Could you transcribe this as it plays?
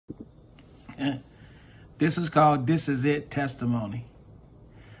This is called This Is It Testimony.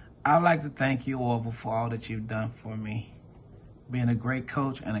 I'd like to thank you, Orvil, for all that you've done for me, being a great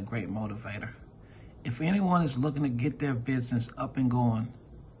coach and a great motivator. If anyone is looking to get their business up and going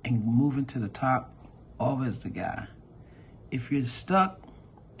and moving to the top, Orvil is the guy. If you're stuck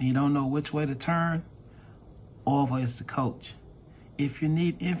and you don't know which way to turn, Orvil is the coach. If you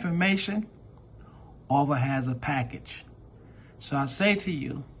need information, Orvil has a package. So I say to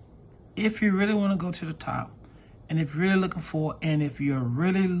you, if you really want to go to the top, and if you're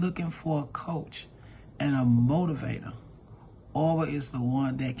really looking for a coach and a motivator, Orvil is the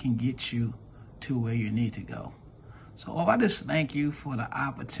one that can get you to where you need to go. So Orvil, I just thank you for the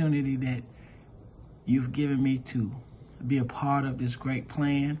opportunity that you've given me to be a part of this great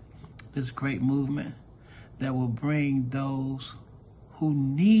plan, this great movement that will bring those who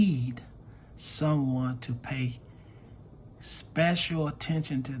need someone to pay special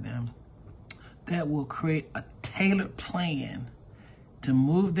attention to them, that will create a tailored plan to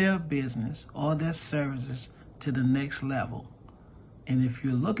move their business or their services to the next level. And if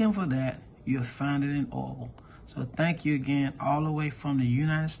you're looking for that, you'll find it in Orvil. So thank you again, all the way from the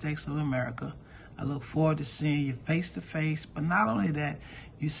United States of America. I look forward to seeing you face to face, but not only that,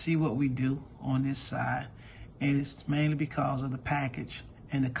 you see what we do on this side. And it's mainly because of the package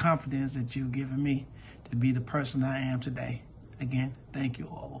and the confidence that you've given me to be the person I am today. Again, thank you,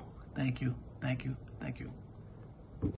 Orvil. Thank you, thank you, thank you.